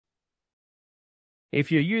If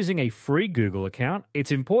you're using a free Google account,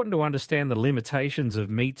 it's important to understand the limitations of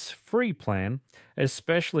Meet's free plan,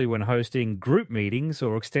 especially when hosting group meetings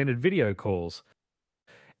or extended video calls.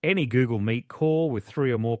 Any Google Meet call with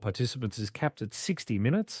 3 or more participants is capped at 60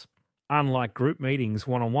 minutes. Unlike group meetings,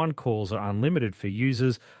 one-on-one calls are unlimited for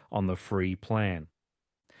users on the free plan.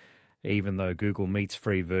 Even though Google Meet's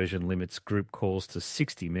free version limits group calls to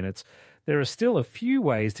 60 minutes, there are still a few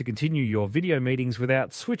ways to continue your video meetings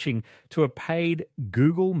without switching to a paid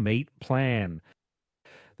Google Meet plan.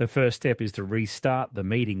 The first step is to restart the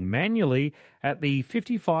meeting manually at the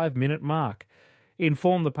 55-minute mark.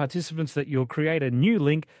 Inform the participants that you'll create a new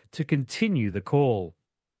link to continue the call.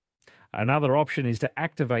 Another option is to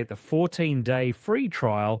activate the 14-day free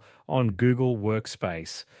trial on Google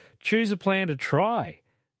Workspace. Choose a plan to try.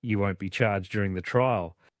 You won't be charged during the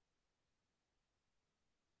trial.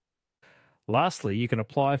 Lastly, you can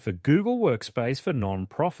apply for Google Workspace for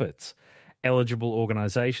non-profits. Eligible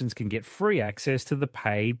organisations can get free access to the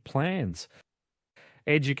paid plans.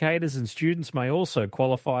 Educators and students may also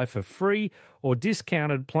qualify for free or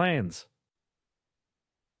discounted plans.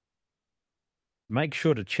 Make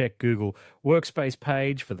sure to check Google Workspace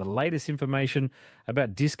page for the latest information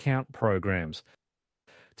about discount programs.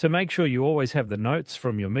 To make sure you always have the notes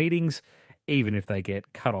from your meetings, even if they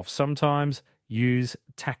get cut off sometimes, use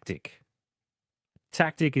Tactiq.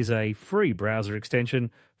 Tactiq is a free browser extension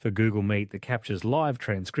for Google Meet that captures live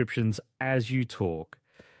transcriptions as you talk.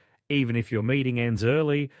 Even if your meeting ends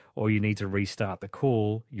early or you need to restart the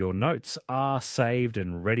call, your notes are saved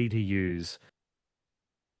and ready to use.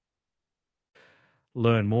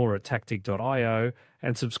 Learn more at tactic.io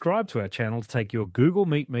and subscribe to our channel to take your Google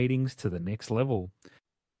Meet meetings to the next level.